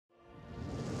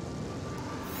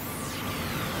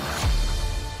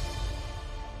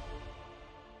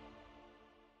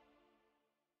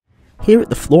Here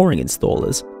at the Flooring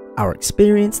Installers, our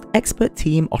experienced, expert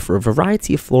team offer a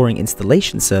variety of flooring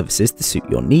installation services to suit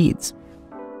your needs.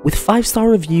 With 5-star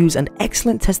reviews and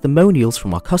excellent testimonials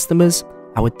from our customers,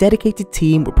 our dedicated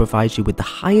team will provide you with the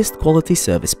highest quality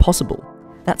service possible.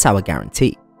 That's our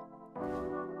guarantee.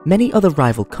 Many other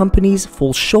rival companies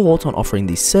fall short on offering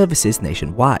these services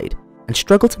nationwide and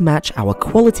struggle to match our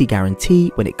quality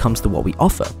guarantee when it comes to what we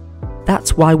offer.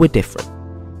 That's why we're different.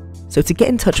 So to get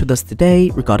in touch with us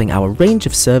today regarding our range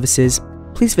of services,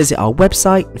 please visit our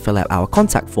website and fill out our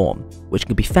contact form, which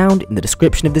can be found in the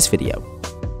description of this video.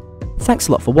 Thanks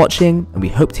a lot for watching, and we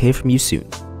hope to hear from you soon.